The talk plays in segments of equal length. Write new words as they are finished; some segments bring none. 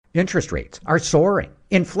Interest rates are soaring.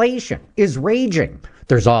 Inflation is raging.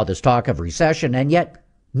 There's all this talk of recession, and yet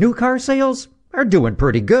new car sales are doing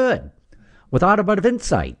pretty good. With Automotive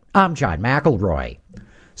Insight, I'm John McElroy.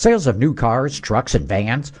 Sales of new cars, trucks, and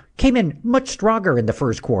vans came in much stronger in the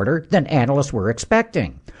first quarter than analysts were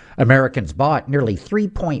expecting. Americans bought nearly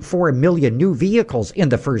 3.4 million new vehicles in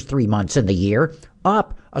the first 3 months in the year,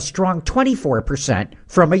 up a strong 24%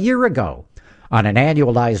 from a year ago. On an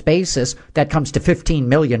annualized basis, that comes to 15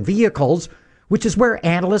 million vehicles, which is where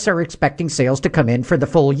analysts are expecting sales to come in for the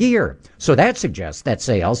full year. So that suggests that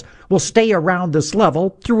sales will stay around this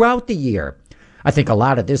level throughout the year. I think a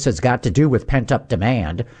lot of this has got to do with pent-up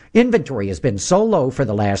demand. Inventory has been so low for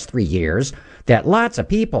the last 3 years that lots of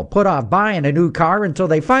people put off buying a new car until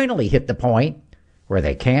they finally hit the point where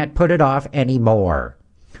they can't put it off anymore.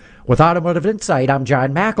 With Automotive Insight, I'm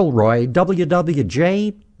John McElroy,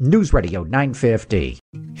 WWJ News Radio 950.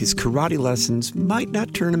 His karate lessons might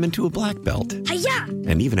not turn him into a black belt. Hi-ya!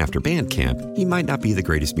 And even after band camp, he might not be the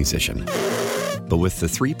greatest musician. But with the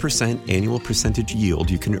 3% annual percentage yield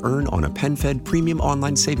you can earn on a PenFed premium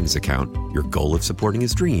online savings account, your goal of supporting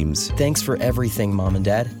his dreams... Thanks for everything, Mom and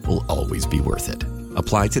Dad. ...will always be worth it.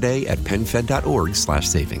 Apply today at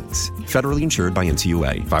PenFed.org/savings. Federally insured by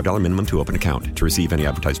NCUA. $5 minimum to open account. To receive any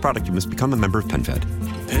advertised product, you must become a member of PenFed.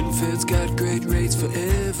 PenFed's got great rates for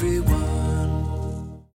everyone.